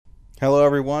Hello,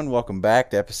 everyone. Welcome back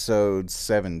to episode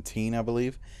 17, I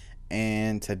believe.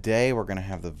 And today we're going to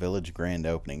have the village grand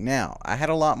opening. Now, I had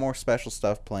a lot more special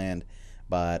stuff planned,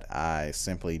 but I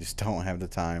simply just don't have the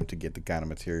time to get the kind of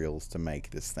materials to make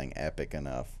this thing epic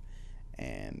enough.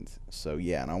 And so,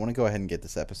 yeah, and I want to go ahead and get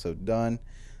this episode done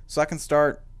so I can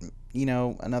start,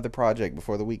 another project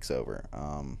before the week's over.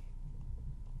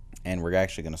 And we're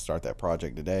actually going to start that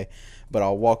project today. But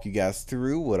I'll walk you guys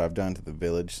through what I've done to the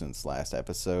village since last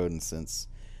episode, and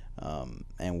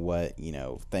what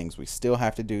things we still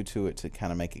have to do to it to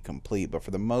kind of make it complete. But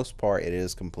for the most part, it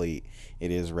is complete.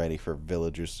 It is ready for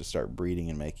villagers to start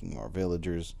breeding and making more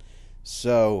villagers.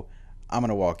 So I'm going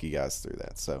to walk you guys through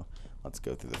that. So let's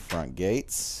go through the front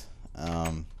gates.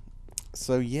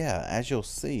 So yeah, as you'll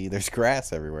see, there's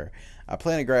grass everywhere. I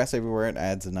planted grass everywhere. It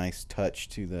adds a nice touch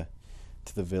to the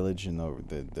village, and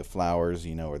the flowers,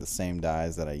 are the same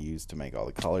dyes that I use to make all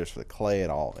the colors for the clay. It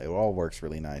all works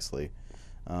really nicely.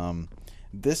 Um,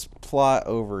 this plot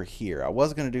over here, I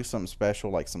was gonna do something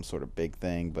special, like some sort of big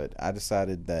thing, but I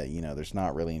decided that there's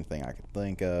not really anything I could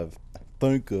think of.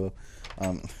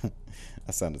 Um,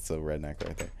 I sounded so redneck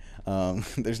right there.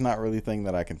 There's not really anything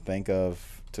that I can think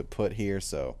of to put here,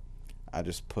 so I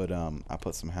put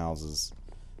some houses.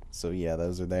 So yeah,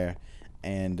 those are there,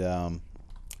 and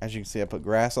as you can see, I put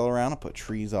grass all around. I put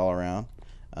trees all around.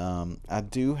 I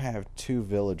do have two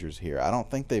villagers here. I don't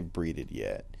think they've breeded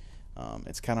yet.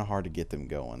 It's kind of hard to get them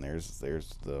going. There's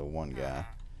the one guy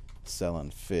selling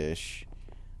fish.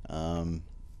 And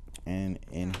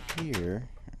in here,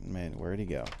 man, where'd he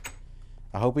go?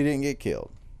 I hope he didn't get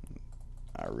killed.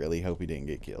 I really hope he didn't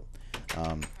get killed.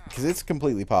 Because it's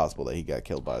completely possible that he got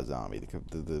killed by a zombie.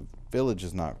 The village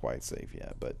is not quite safe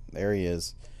yet, but there he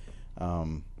is.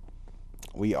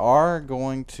 We are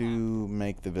going to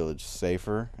make the village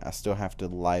safer. I still have to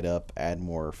light up,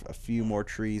 a few more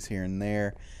trees here and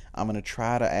there. I'm going to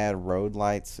try to add road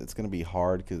lights. It's going to be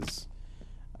hard because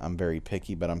I'm very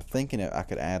picky, but I'm thinking I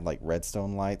could add like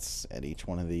redstone lights at each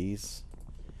one of these,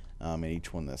 at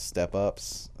each one of the step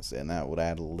ups, and that would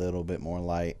add a little bit more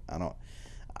light.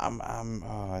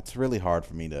 It's really hard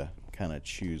for me to kind of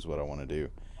choose what I want to do.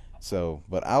 So,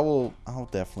 but I'll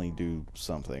definitely do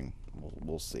something.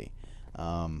 We'll see.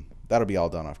 That'll be all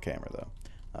done off camera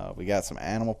though. We got some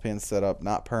animal pens set up,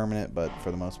 not permanent, but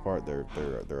for the most part they're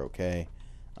okay.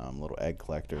 Little egg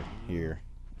collector here.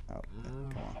 Oh,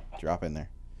 come on, drop in there.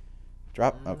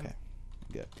 Drop. Okay,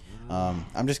 good.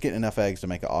 I'm just getting enough eggs to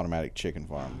make an automatic chicken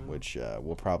farm, which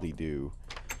we'll probably do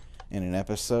in an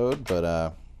episode.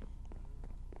 But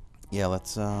yeah,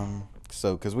 let's so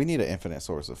because we need an infinite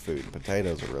source of food.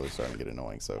 Potatoes are really starting to get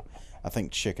annoying, so I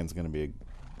think chicken's going to be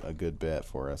a good bet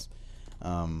for us.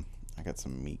 I got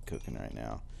some meat cooking right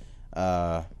now.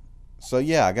 So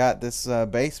yeah, I got this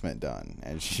basement done,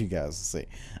 as you guys see.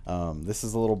 This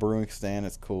is a little brewing stand.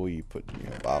 It's cool. You put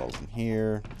bottles in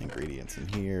here, ingredients in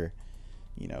here,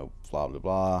 blah blah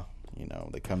blah.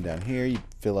 They come down here. You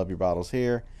fill up your bottles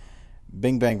here.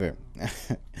 Bing bang boom.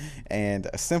 And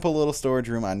a simple little storage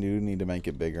room. I do need to make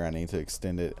it bigger. I need to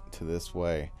extend it to this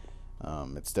way.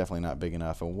 It's definitely not big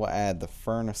enough, and we'll add the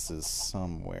furnaces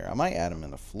somewhere. I might add them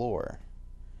in the floor.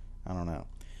 I don't know.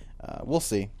 We'll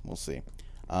see. We'll see.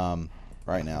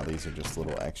 Right now, these are just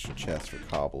little extra chests for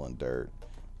cobble and dirt.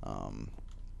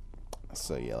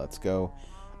 So yeah, let's go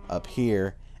up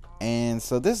here. And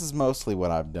so this is mostly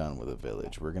what I've done with the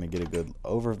village. We're gonna get a good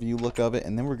overview look of it,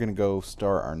 and then we're gonna go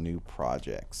start our new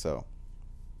project. So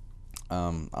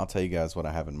I'll tell you guys what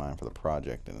I have in mind for the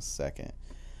project in a second.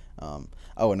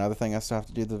 Oh, another thing I still have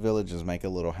to do to the village is make a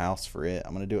little house for it.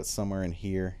 I'm going to do it somewhere in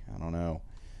here. I don't know.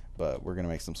 But we're going to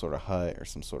make some sort of hut or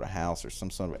some sort of house or some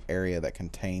sort of area that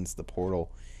contains the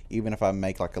portal. Even if I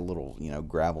make like a little,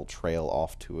 gravel trail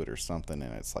off to it or something,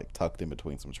 and it's like tucked in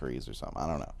between some trees or something. I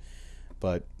don't know.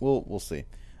 But we'll see.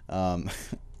 Um,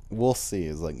 we'll see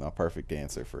is like my perfect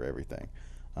answer for everything.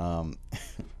 Um,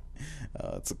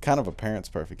 it's kind of a parent's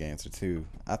perfect answer too.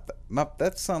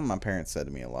 That's something my parents said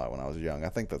to me a lot when I was young. I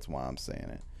think that's why I'm saying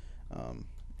it.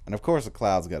 And of course, the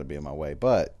clouds got to be in my way.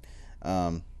 But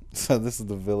so this is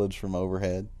the village from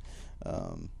overhead.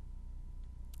 Um,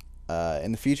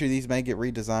 in the future, these may get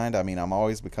redesigned. I mean, I'm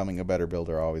always becoming a better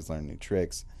builder. I always learn new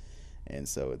tricks, and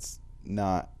so it's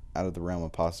not out of the realm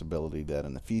of possibility that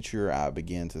in the future I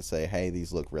begin to say, "Hey,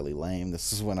 these look really lame."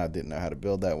 This is when I didn't know how to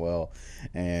build that well,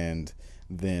 and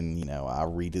then I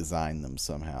redesign them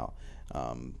somehow.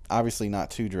 Obviously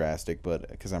not too drastic, but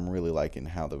because I'm really liking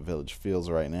how the village feels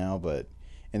right now. But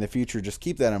in the future, just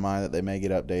keep that in mind that they may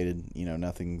get updated.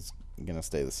 Nothing's gonna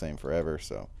stay the same forever.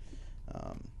 So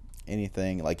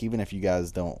anything like even if you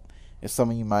guys don't if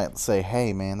some of you might say,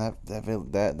 "Hey, man,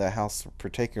 that house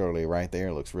particularly right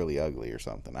there looks really ugly" or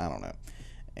something. I don't know,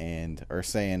 and or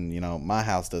saying, my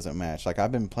house doesn't match. Like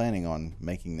I've been planning on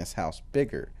making this house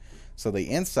bigger, so the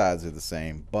insides are the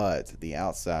same, but the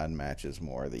outside matches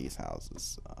more of these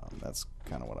houses. That's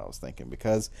kind of what I was thinking,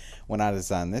 because when I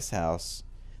designed this house,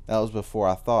 that was before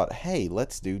I thought, hey,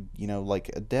 let's do, like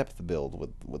a depth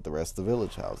build with the rest of the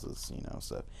village houses,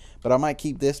 so. But I might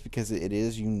keep this because it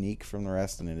is unique from the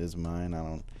rest and it is mine.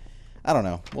 I don't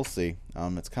know. We'll see.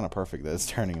 It's kind of perfect that it's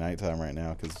turning nighttime right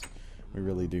now because we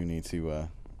really do need to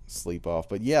sleep off.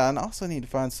 But yeah, and also need to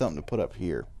find something to put up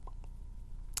here.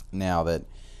 Now that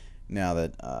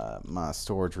my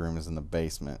storage room is in the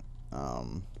basement.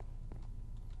 Come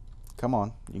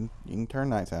on, you can turn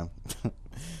nighttime.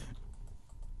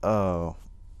 Oh,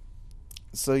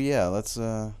 so yeah, let's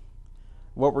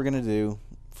what we're gonna do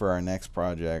for our next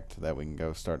project that we can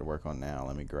go start to work on now.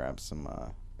 Let me grab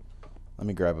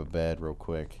a bed real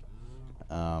quick.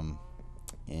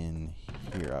 In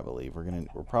here, I believe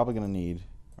we're probably gonna need.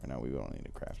 Or no, we won't need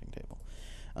a crafting table.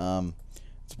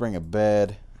 Let's bring a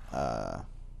bed.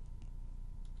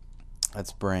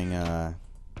 Let's bring I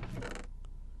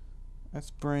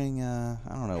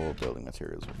don't know what building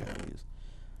materials we're gonna use.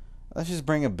 Let's just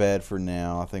bring a bed for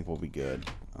now. I think we'll be good.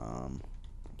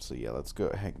 So yeah, let's go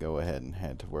ahead and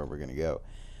head to where we're gonna go.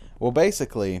 Well,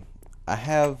 basically, I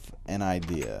have an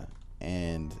idea,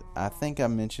 and I think I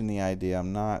mentioned the idea.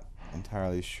 I'm not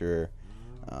entirely sure.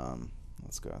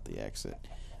 Let's go out the exit.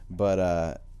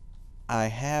 But I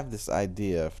have this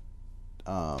idea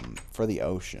for the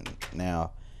ocean.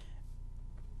 Now,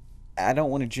 I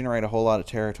don't want to generate a whole lot of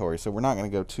territory, so we're not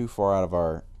going to go too far out of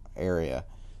our area.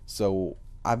 So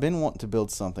I've been wanting to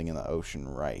build something in the ocean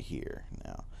right here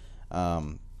now.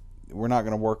 We're not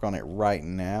going to work on it right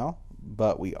now,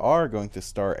 but we are going to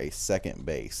start a second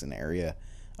base, an area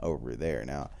over there.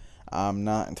 Now, I'm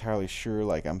not entirely sure.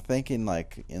 Like, I'm thinking,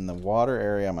 like, in the water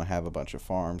area, I'm going to have a bunch of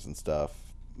farms and stuff.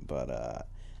 But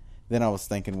then I was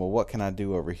thinking, well, what can I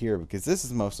do over here? Because this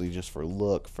is mostly just for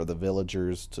the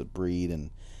villagers to breed,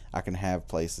 and I can have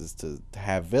places to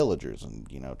have villagers and,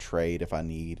 trade if I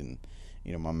need, and,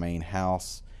 my main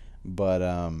house. But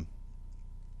in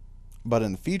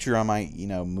the future, I might,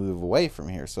 move away from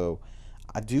here. So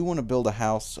I do want to build a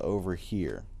house over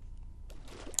here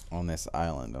on this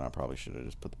island, and I probably should have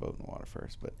just put the boat in the water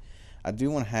first. But I do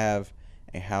want to have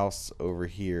a house over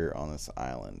here on this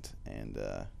island, and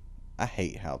I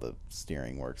hate how the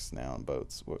steering works now on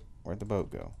boats. Where'd the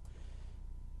boat go?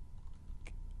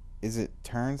 Is it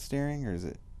turn steering, or is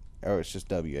it? Oh, it's just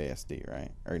WASD,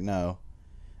 right? Or no?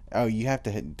 Oh, you have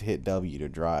to hit W to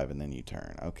drive, and then you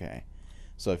turn. Okay.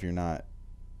 So if you're not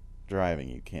driving,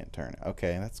 you can't turn.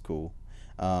 Okay, that's cool.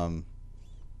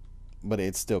 But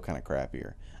it's still kind of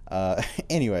crappier.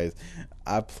 Anyways,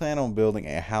 I plan on building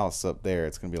a house up there.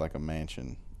 It's gonna be like a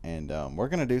mansion, and we're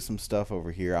gonna do some stuff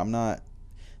over here. I'm not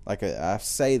I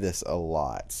say this a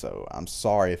lot, so I'm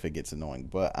sorry if it gets annoying,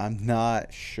 but I'm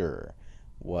not sure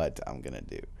what I'm gonna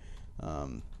do.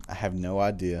 I have no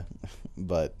idea,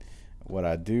 but what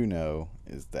I do know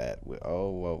is that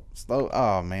slow.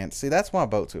 Oh man, see, that's why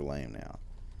boats are lame now,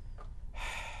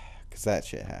 cause that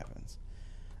shit happens.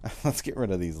 Let's get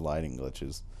rid of these lighting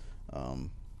glitches.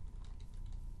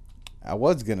 I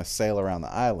was gonna sail around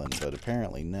the island, but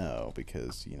apparently no,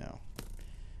 because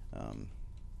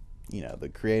the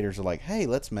creators are like, hey,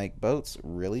 let's make boats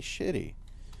really shitty.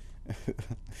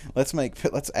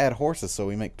 Let's add horses so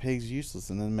we make pigs useless,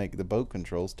 and then make the boat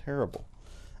controls terrible.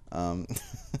 Um,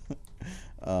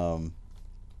 oh,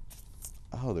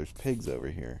 there's pigs over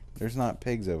here. There's not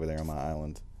pigs over there on my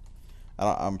island.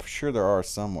 I'm sure there are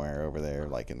somewhere over there,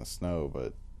 like in the snow,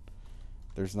 but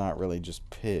there's not really just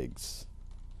pigs.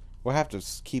 We'll have to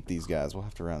keep these guys. We'll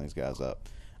have to round these guys up.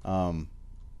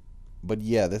 But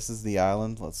yeah, this is the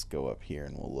island. Let's go up here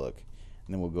and we'll look.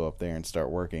 And then we'll go up there and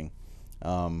start working.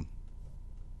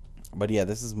 But yeah,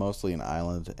 this is mostly an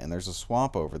island. And there's a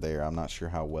swamp over there. I'm not sure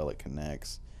how well it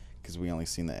connects, because we only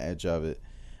seen the edge of it.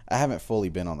 I haven't fully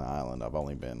been on the island. I've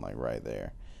only been like right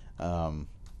there.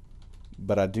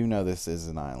 But I do know this is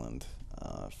an island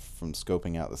from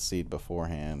scoping out the seed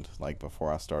beforehand, like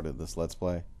before I started this Let's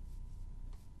Play.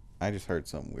 I just heard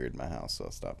something weird in my house, so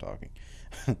I stopped talking.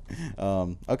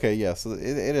 Okay, yeah, so it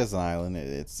is an island.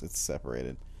 It's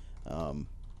separated.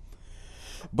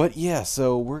 But yeah,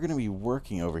 so we're going to be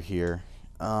working over here.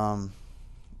 I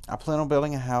plan on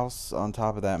building a house on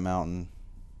top of that mountain.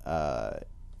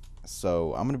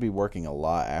 So I'm going to be working a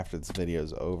lot after this video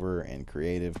is over and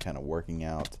creative, kind of working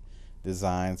out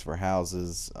designs for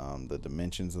houses, the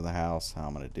dimensions of the house, how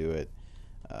I'm going to do it.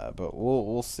 But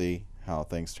we'll see how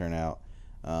things turn out.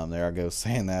 There I go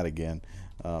saying that again.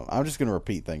 I'm just gonna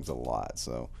repeat things a lot.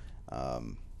 So,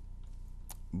 um,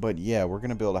 but yeah, we're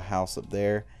gonna build a house up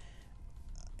there,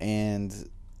 and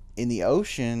in the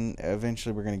ocean,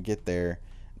 eventually we're gonna get there.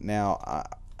 Now,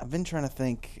 I've been trying to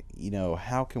think,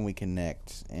 how can we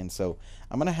connect? And so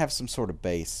I'm gonna have some sort of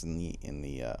base in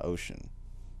the ocean.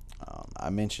 I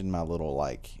mentioned my little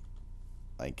like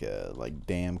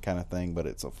dam kind of thing, but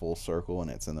it's a full circle and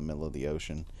it's in the middle of the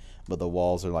ocean. But the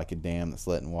walls are like a dam that's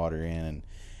letting water in, and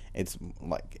it's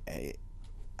like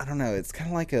I don't know. It's kind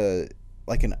of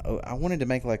like I wanted to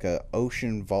make like a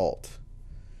ocean vault,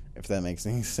 if that makes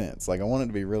any sense. Like I want it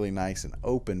to be really nice and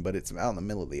open, but it's out in the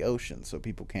middle of the ocean, so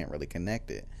people can't really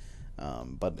connect it.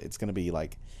 But it's gonna be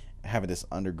like having this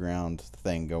underground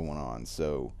thing going on,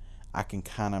 so I can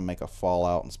kind of make a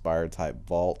Fallout inspired type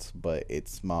vault, but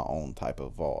it's my own type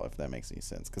of vault, if that makes any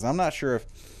sense. Because I'm not sure if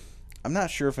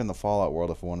in the Fallout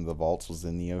world, if one of the vaults was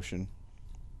in the ocean.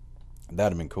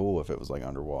 That'd have been cool if it was like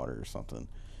underwater or something.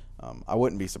 I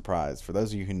wouldn't be surprised. For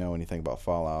those of you who know anything about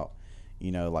Fallout,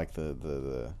 like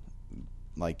the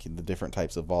different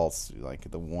types of vaults. Like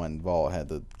the one vault had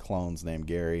the clones named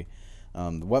Gary.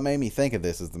 What made me think of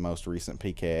this is the most recent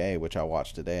PKA, which I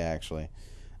watched today actually.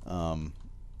 Um,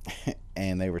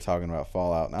 and they were talking about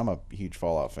Fallout, and I'm a huge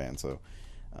Fallout fan, so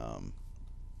um,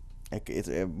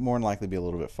 it more than likely be a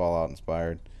little bit Fallout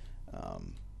inspired.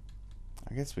 Um,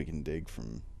 I guess we can dig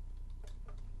from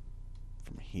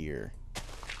here.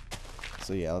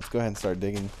 So yeah, let's go ahead and start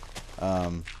digging.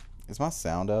 Um, is my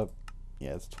sound up?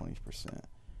 Yeah, it's 20%.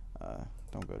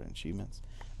 Don't go to achievements.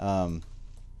 Um,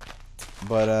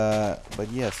 but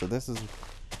yeah, so this is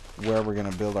where we're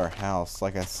gonna build our house.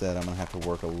 Like I said, I'm gonna have to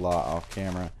work a lot off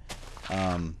camera.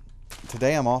 Um,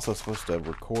 Today I'm also supposed to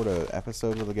record a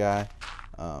episode with a guy.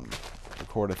 Um,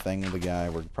 Record a thing with a guy.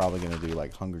 We're probably gonna do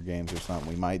like Hunger Games or something.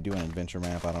 We might do an adventure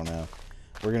map. I don't know.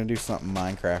 We're gonna do something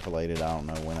Minecraft related. I don't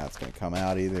know when that's gonna come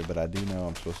out either, but I do know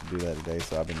I'm supposed to do that today.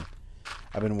 So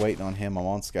I've been waiting on him. I'm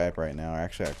on Skype right now.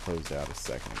 Actually, I closed out a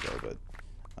second ago,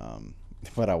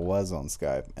 but I was on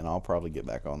Skype, and I'll probably get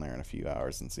back on there in a few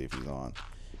hours and see if he's on.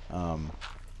 Um,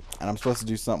 and I'm supposed to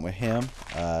do something with him,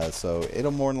 so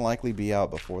it'll more than likely be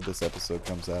out before this episode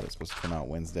comes out. It's supposed to come out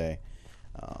Wednesday.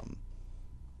 Um,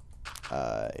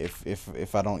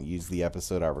 if I don't use the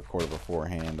episode I recorded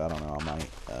beforehand, I don't know. I might,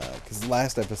 because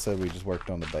last episode we just worked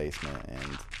on the basement,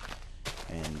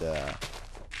 and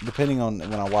depending on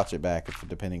when I watch it back,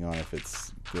 depending on if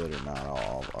it's good or not,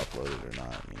 I'll upload it or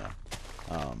not.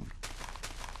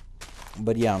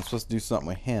 But yeah, I'm supposed to do something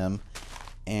with him,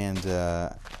 and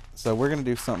so we're gonna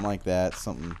do something like that.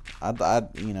 Something I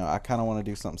kind of want to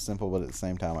do something simple, but at the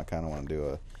same time, I kind of want to do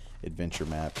a adventure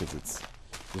map because it's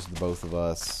just the both of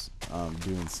us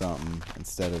doing something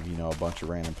instead of a bunch of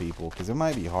random people. Because it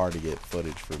might be hard to get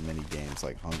footage for mini games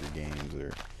like Hunger Games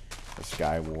or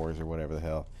Sky Wars or whatever the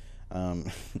hell. Um,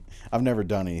 I've never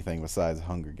done anything besides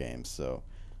Hunger Games, so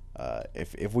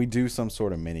if we do some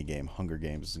sort of mini game, Hunger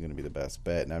Games is going to be the best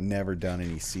bet. And I've never done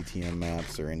any CTM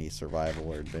maps or any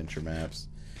survival or adventure maps.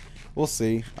 We'll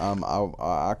see.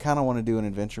 I kind of want to do an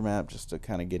adventure map just to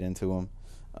kind of get into them.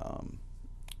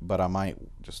 But I might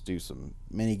just do some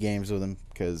mini games with them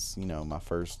because my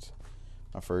first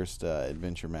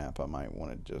adventure map I might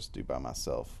want to just do by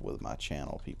myself with my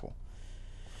channel people.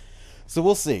 So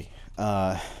we'll see.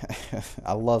 I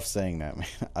love saying that, man.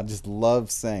 I just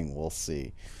love saying we'll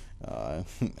see. I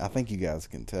think you guys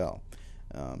can tell.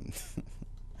 Um,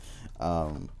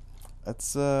 um, let's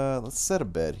set a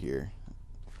bed here.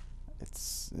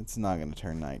 It's not gonna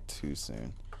turn night too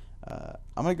soon.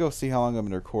 I'm gonna go see how long I've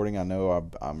been recording. I know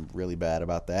I'm really bad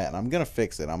about that, and I'm gonna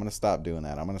fix it. I'm gonna stop doing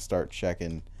that. I'm gonna start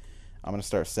checking. I'm gonna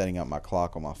start setting up my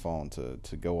clock on my phone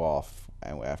to go off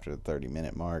after the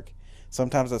 30-minute mark.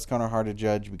 Sometimes that's kind of hard to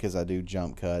judge because I do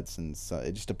jump cuts, and so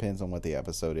it just depends on what the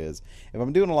episode is. If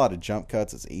I'm doing a lot of jump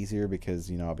cuts, it's easier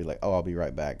because I'll be like, oh, I'll be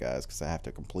right back, guys, because I have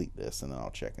to complete this, and then I'll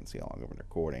check and see how long I've been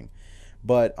recording.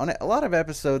 But on a lot of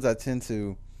episodes, I tend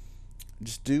to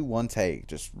just do one take,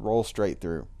 just roll straight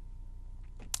through.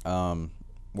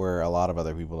 Where a lot of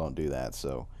other people don't do that,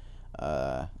 so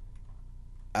uh,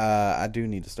 I do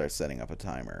need to start setting up a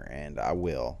timer, and I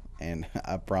will. And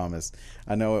I promise,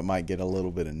 I know it might get a little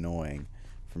bit annoying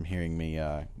from hearing me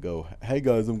go, hey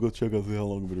guys, I'm going to check out see how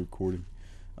long I've been recording.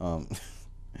 Um,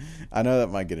 I know that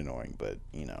might get annoying, but,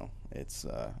 it's,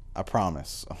 I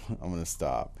promise I'm going to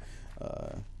stop.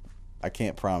 I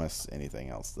can't promise anything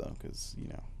else, though, because,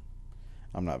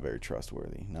 I'm not very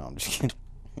trustworthy. No, I'm just kidding.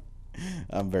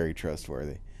 I'm very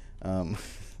trustworthy. Um,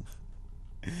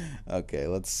 okay,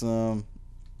 I'm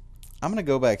gonna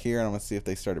go back here and I'm gonna see if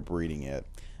they started breeding yet.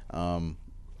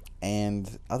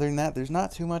 And other than that, there's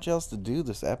not too much else to do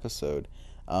this episode.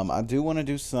 I do want to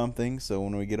do something, so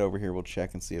when we get over here, we'll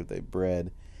check and see if they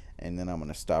bred. And then I'm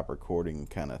going to stop recording and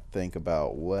kind of think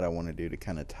about what I want to do to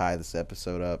kind of tie this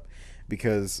episode up.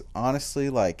 Because honestly,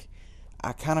 like,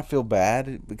 I kind of feel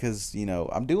bad because, you know,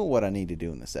 I'm doing what I need to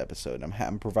do in this episode.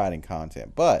 I'm providing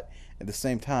content. But at the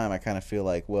same time, I kind of feel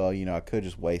like, well, you know, I could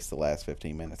just waste the last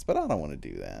 15 minutes. But I don't want to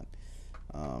do that.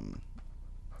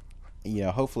 You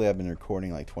know, hopefully I've been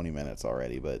recording like 20 minutes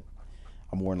already, but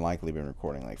I'm more than likely been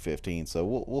recording like 15. So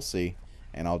we'll see.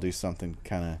 And I'll do something to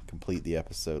kind of complete the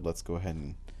episode. Let's go ahead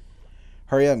and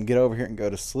hurry up and get over here and go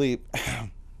to sleep.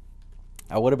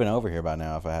 I would have been over here by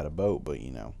now if I had a boat, but,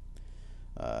 you know,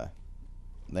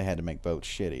 they had to make boats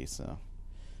shitty, so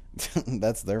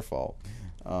that's their fault.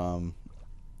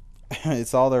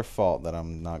 It's all their fault that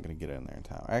I'm not going to get in there in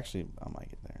time. Actually, I might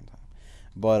get there in time.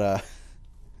 But,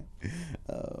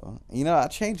 you know, I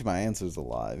change my answers a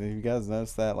lot. Have you guys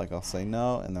noticed that? Like, I'll say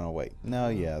no, and then I'll wait. No,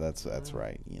 yeah, that's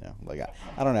right. You know, like,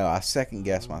 I don't know. I second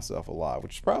guess myself a lot,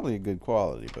 which is probably a good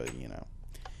quality, but, you know,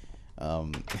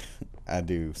 I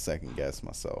do second guess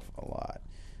myself a lot.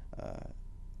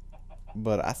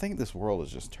 But I think this world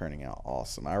is just turning out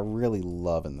awesome. I really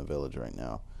love in the village right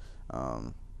now.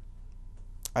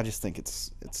 I just think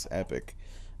it's epic.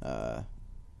 I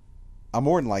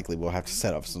more than likely will have to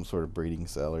set up some sort of breeding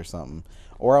cell or something,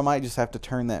 or I might just have to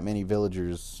turn that many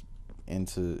villagers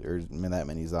into, or that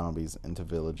many zombies into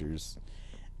villagers,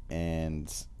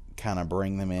 and kind of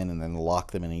bring them in and then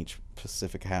lock them in each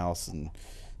specific house and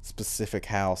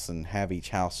have each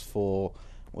house full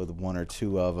with one or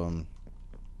two of them,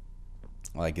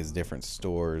 like as different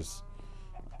stores.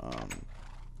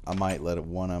 I might let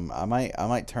one of them. I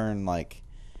might turn, like,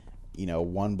 you know,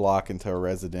 one block into a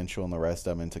residential and the rest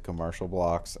of them into commercial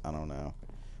blocks. I don't know.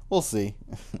 We'll see.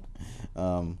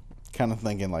 Kind of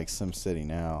thinking like SimCity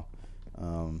now,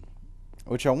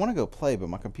 which I want to go play, but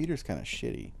my computer's kind of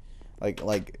shitty. Like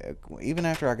even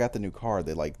after I got the new card,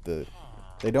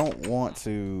 they don't want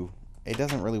to. It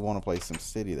doesn't really want to play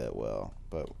SimCity that well.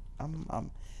 But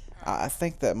I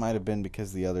think that might have been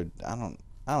because the other. I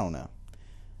don't know.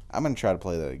 I'm gonna try to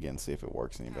play that again, see if it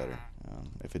works any better.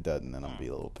 If it doesn't, then I'll be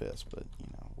a little pissed. But, you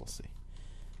know, we'll see.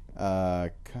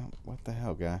 What the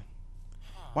hell, guy?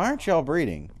 Why aren't y'all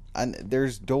breeding?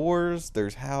 There's doors.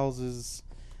 There's houses.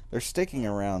 They're sticking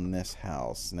around this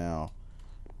house now.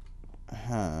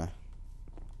 Huh?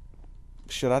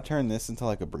 Should I turn this into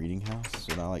like a breeding house?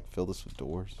 Should I like fill this with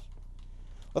doors?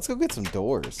 Let's go get some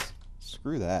doors.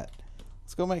 Screw that.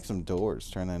 Let's go make some doors,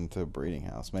 turn that into a breeding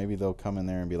house. Maybe they'll come in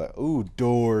there and be like, ooh,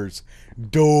 doors.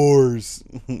 Doors.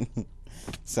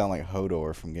 Sound like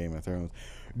Hodor from Game of Thrones.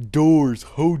 Doors.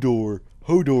 Hodor.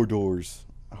 Hodor doors.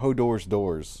 Hodor's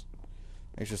doors.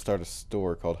 I should start a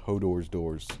store called Hodor's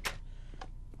Doors.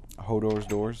 Hodor's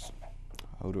Doors?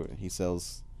 Hodor. He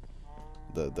sells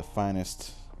the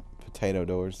finest potato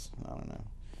doors. I don't know.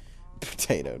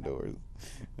 Potato doors.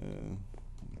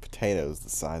 Potatoes the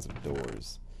size of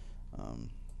doors.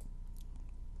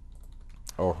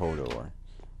 Or Hodor,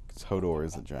 because Hodor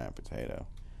is a giant potato.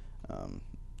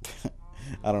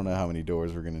 I don't know how many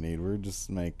doors we're gonna need. We're just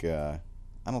make. I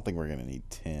don't think we're gonna need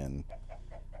 10.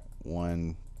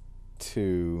 1,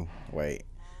 2. Wait,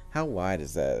 how wide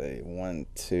is that? 1,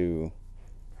 2,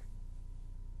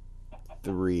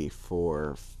 3,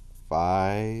 4,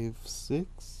 5,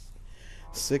 6.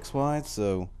 6 wide.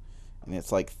 So, and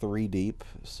it's like 3 deep.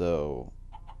 So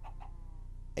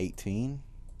 18.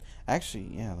 Actually,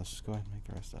 yeah, let's just go ahead and make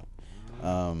the rest up.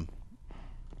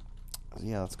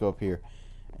 Yeah, let's go up here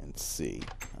and see.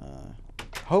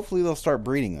 Hopefully they'll start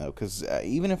breeding, though, because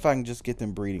even if I can just get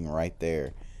them breeding right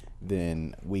there,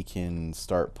 then we can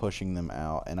start pushing them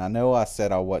out. And I know I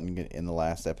said I wasn't in the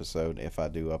last episode, if I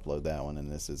do upload that one,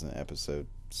 and this isn't episode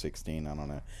 16, I don't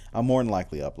know. I'll more than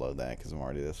likely upload that because I'm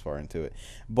already this far into it.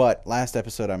 But last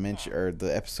episode I mentioned, or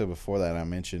the episode before that, I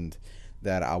mentioned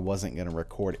that I wasn't going to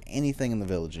record anything in the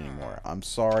village anymore. I'm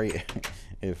sorry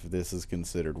if this is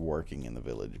considered working in the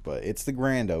village, but it's the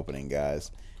grand opening, guys,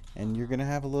 and you're going to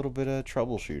have a little bit of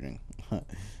troubleshooting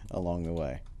along the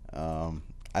way.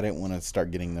 I didn't want to start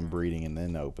getting them breeding and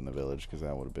then open the village because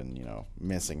that would have been, you know,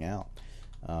 missing out.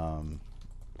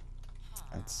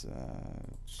 Let's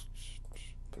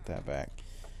put that back.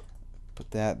 Put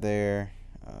that there.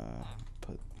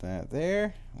 Put that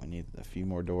there. We need a few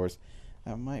more doors.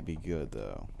 That might be good,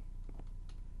 though.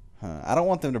 I don't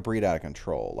want them to breed out of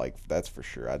control. Like, that's for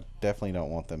sure. I definitely don't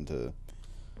want them to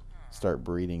start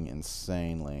breeding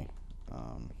insanely.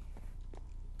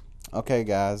 Okay,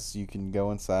 guys, you can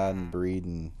go inside and breed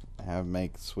and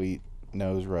make sweet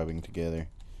nose rubbing together.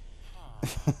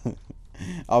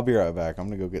 I'll be right back. I'm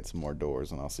gonna go get some more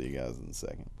doors, and I'll see you guys in a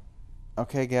second.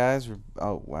 Okay, guys.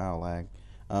 Oh, wow, lag.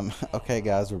 Okay,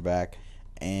 guys, we're back,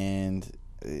 and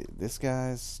this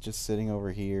guy's just sitting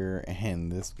over here,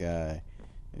 and this guy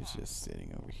is just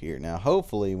sitting over here. Now,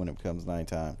 hopefully, when it becomes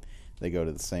nighttime, they go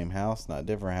to the same house, not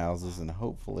different houses, and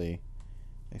hopefully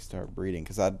they start breeding.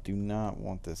 Because I do not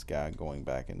want this guy going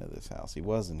back into this house. He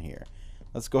wasn't here.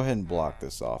 Let's go ahead and block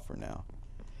this off for now,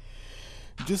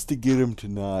 just to get him to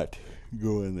not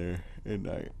go in there at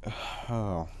night.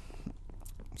 Oh,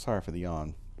 I'm sorry for the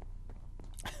yawn.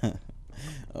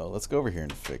 Oh, let's go over here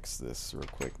and fix this real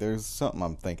quick. There's something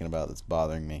I'm thinking about that's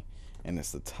bothering me, and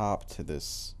it's the top to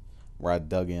this, where I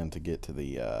dug in to get to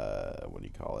the, what do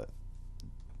you call it?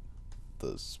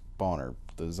 The spawner,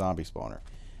 the zombie spawner.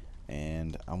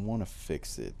 And I want to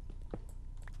fix it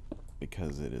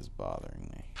because it is bothering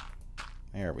me.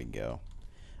 There we go.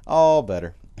 All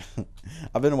better.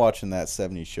 I've been watching that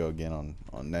 70s show again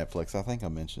on Netflix. I think I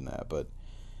mentioned that, but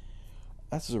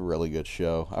that's a really good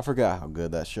show. I forgot how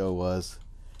good that show was.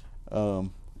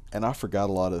 And I forgot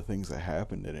a lot of the things that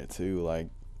happened in it too, like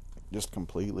just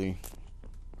completely.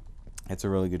 It's a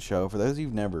really good show. For those of you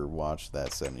who've never watched that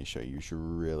 70s show, you should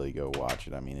really go watch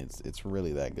it. I mean, it's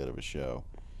really that good of a show,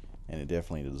 and it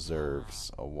definitely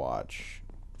deserves a watch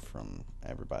from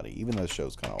everybody, even though the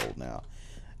show's kind of old now.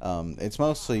 It's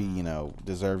mostly, you know,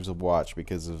 deserves a watch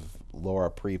because of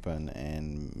Laura Prepon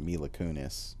and Mila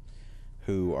Kunis,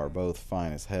 who are both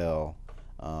fine as hell.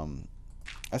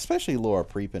 Especially Laura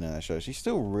Prepon in that show. She's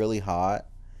still really hot,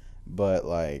 but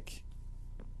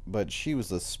she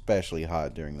was especially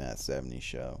hot during that 70s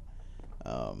show.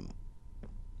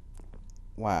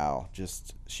 Wow,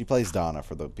 she plays Donna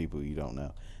for the people you don't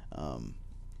know.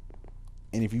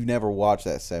 And if you've never watched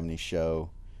that 70s show,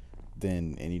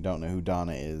 and you don't know who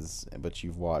Donna is, but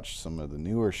you've watched some of the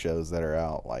newer shows that are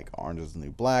out, like Orange is the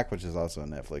New Black, which is also a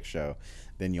Netflix show,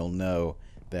 then you'll know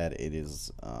that it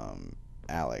is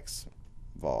Alex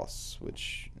Voss.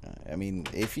 Which, I mean,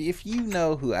 if you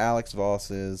know who Alex Voss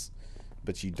is,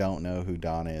 but you don't know who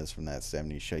Donna is from that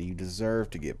 70s show, you deserve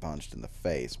to get punched in the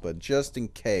face. But just in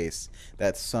case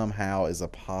that somehow is a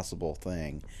possible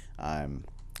thing, I'm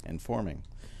informing.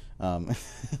 I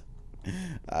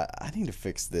need to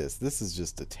fix this. This is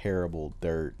just a terrible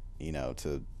dirt, you know,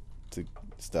 to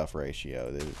stuff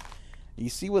ratio. You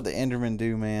see what the Endermen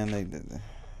do, man?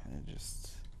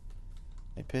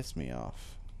 They piss me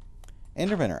off.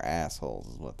 Endermen are assholes,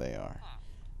 is what they are.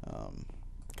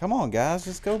 Come on, guys,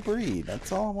 just go breed.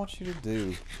 That's all I want you to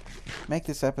do. Make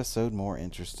this episode more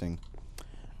interesting.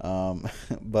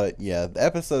 But yeah, the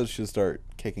episodes should start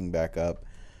kicking back up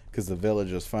because the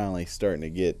village is finally starting to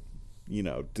get, you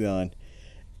know, done.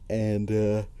 And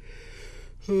oh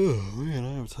man,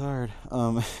 I'm tired.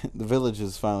 The village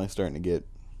is finally starting to get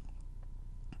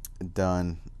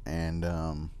done, and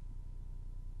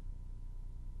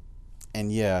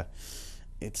yeah,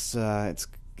 it's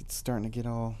starting to get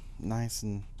all nice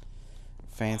and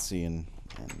fancy and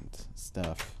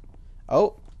stuff.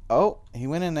 Oh, he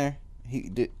went in there. He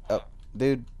did. Oh,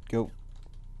 dude, go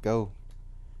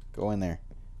in there.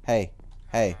 Hey,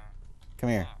 come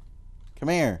here.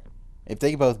 If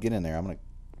they both get in there, I'm gonna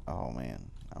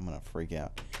freak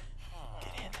out.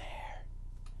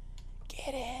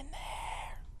 Get in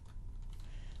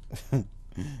there.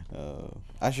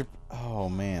 I should. Oh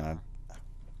man,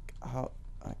 I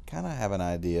kind of have an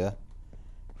idea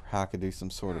for how I could do some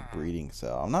sort of breeding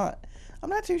cell. I'm not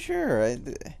too sure.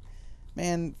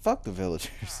 Man, fuck the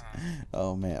villagers.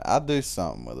 Oh man, I'll do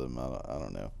something with them. I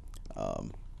don't know.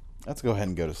 Let's go ahead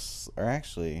and go to. Or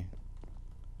actually,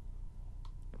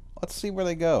 let's see where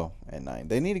they go at night.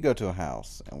 They need to go to a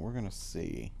house, and we're gonna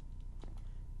see.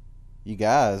 You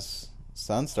guys,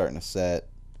 sun's starting to set.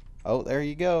 Oh, there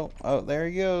you go. Oh, there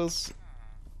he goes.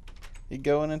 He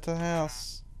going into the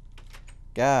house.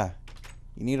 Guy,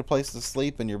 you need a place to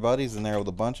sleep, and your buddy's in there with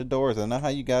a bunch of doors. I know how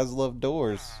you guys love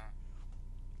doors.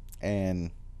 And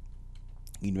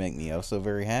you'd make me oh so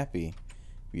very happy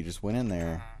if you just went in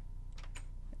there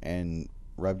and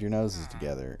rubbed your noses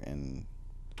together and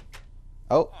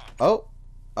oh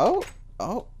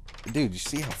dude, you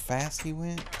see how fast he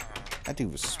went? That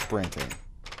dude was sprinting.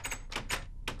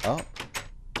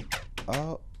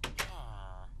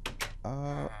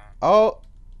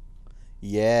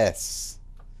 Yes.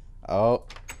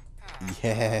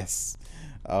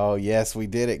 Oh yes, we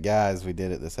did it, guys. We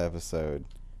did it this episode.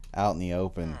 Out in the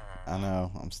open. I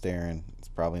know, I'm staring. It's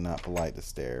probably not polite to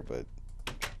stare, but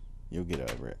you'll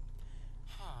get over it.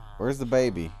 Where's the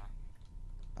baby?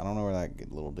 I don't know where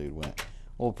that little dude went.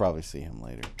 We'll probably see him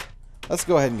later. Let's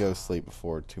go ahead and go to sleep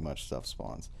before too much stuff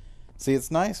spawns. See,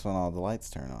 it's nice when all the lights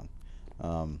turn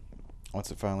on.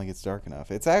 once it finally gets dark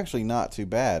enough. It's actually not too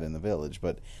bad in the village,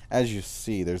 but as you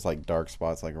see, there's like dark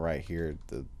spots like right here.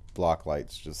 The block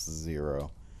light's just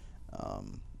 0.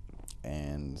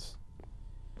 And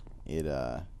it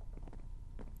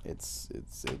it's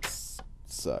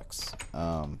sucks.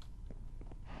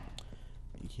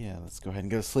 Yeah, let's go ahead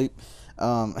and go to sleep.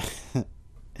 Um,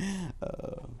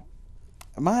 uh,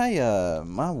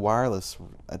 my wireless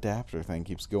adapter thing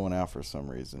keeps going out for some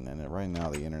reason, and right now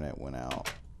the internet went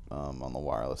out on the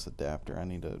wireless adapter. I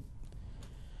need to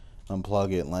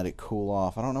unplug it and let it cool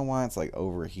off. I don't know why it's like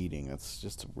overheating. It's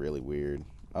just really weird.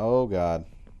 Oh God.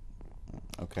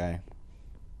 Okay.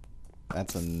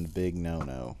 That's a big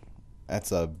no-no.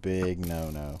 That's a big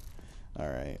no-no. All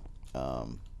right.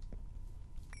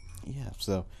 Yeah.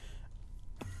 So.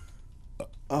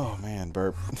 Oh man,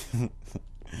 burp.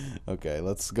 Okay,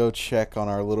 let's go check on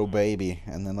our little baby,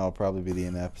 and then that'll probably be the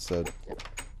end of the episode.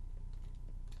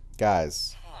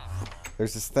 Guys,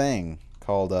 there's this thing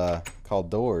called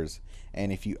doors,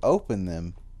 and if you open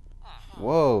them,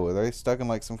 whoa, are they stuck in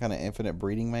like some kind of infinite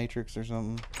breeding matrix or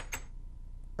something?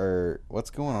 Or what's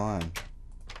going on?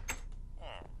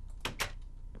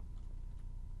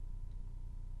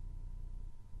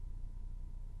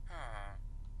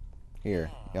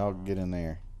 Here, y'all get in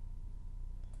there.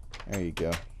 There you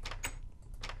go.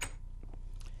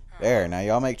 There, now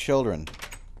y'all make children.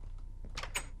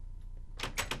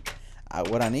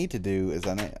 What I need to do is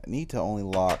I need to only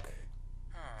lock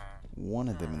one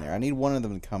of them in there. I need one of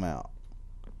them to come out.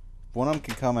 If one of them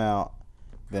can come out,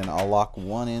 then I'll lock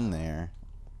one in there,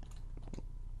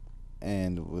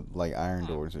 and with like iron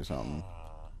doors or something.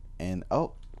 And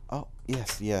oh,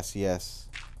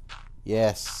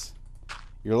 yes.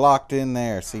 You're locked in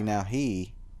there. See, now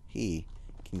he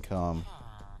can come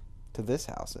to this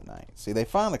house at night. See, they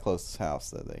find the closest house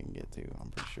that they can get to,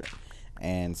 I'm pretty sure.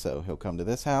 And so he'll come to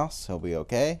this house, he'll be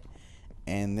okay,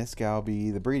 and this guy will be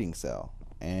the breeding cell.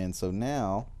 And so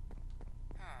now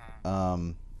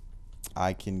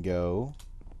I can go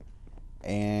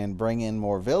and bring in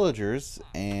more villagers,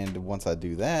 and once I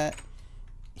do that,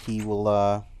 he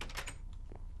will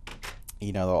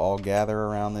they'll all gather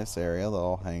around this area. They'll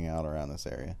all hang out around this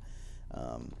area.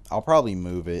 I'll probably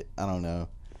move it. I don't know.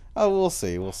 Oh, we'll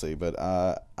see. But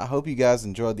I hope you guys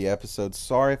enjoyed the episode.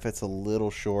 Sorry if it's a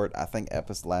little short. I think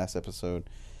last episode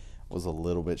was a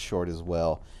little bit short as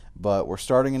well. But we're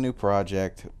starting a new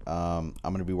project. I'm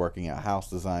going to be working out house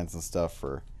designs and stuff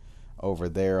for over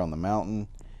there on the mountain.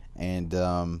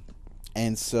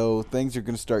 And so things are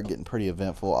going to start getting pretty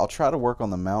eventful. I'll try to work on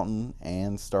the mountain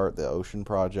and start the ocean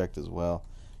project as well.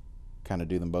 Kind of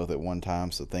do them both at one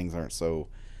time so things aren't so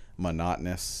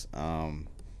monotonous.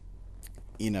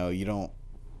 You don't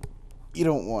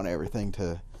want everything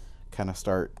to kind of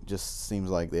start, just seems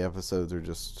like the episodes are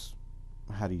just,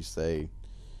 how do you say,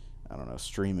 I don't know,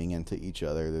 streaming into each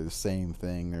other. They're the same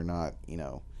thing. They're not, you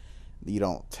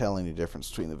don't tell any difference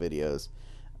between the videos.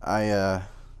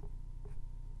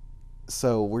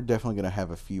 So we're definitely going to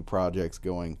have a few projects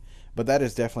going, but that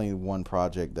is definitely one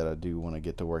project that I do want to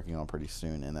get to working on pretty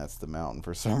soon, and that's the mountain.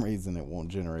 For some reason it won't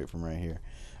generate from right here,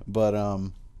 but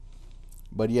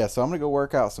yeah, so I'm going to go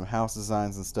work out some house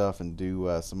designs and stuff and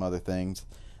do some other things.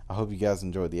 I hope you guys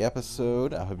enjoyed the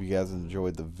episode. I hope you guys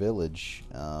enjoyed the village.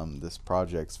 This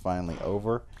project's finally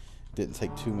over. Didn't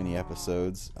take too many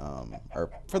episodes, or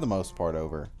for the most part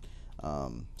over.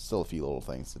 Still a few little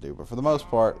things to do, but for the most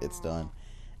part it's done.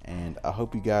 And I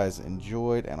hope you guys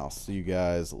enjoyed, and I'll see you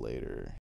guys later.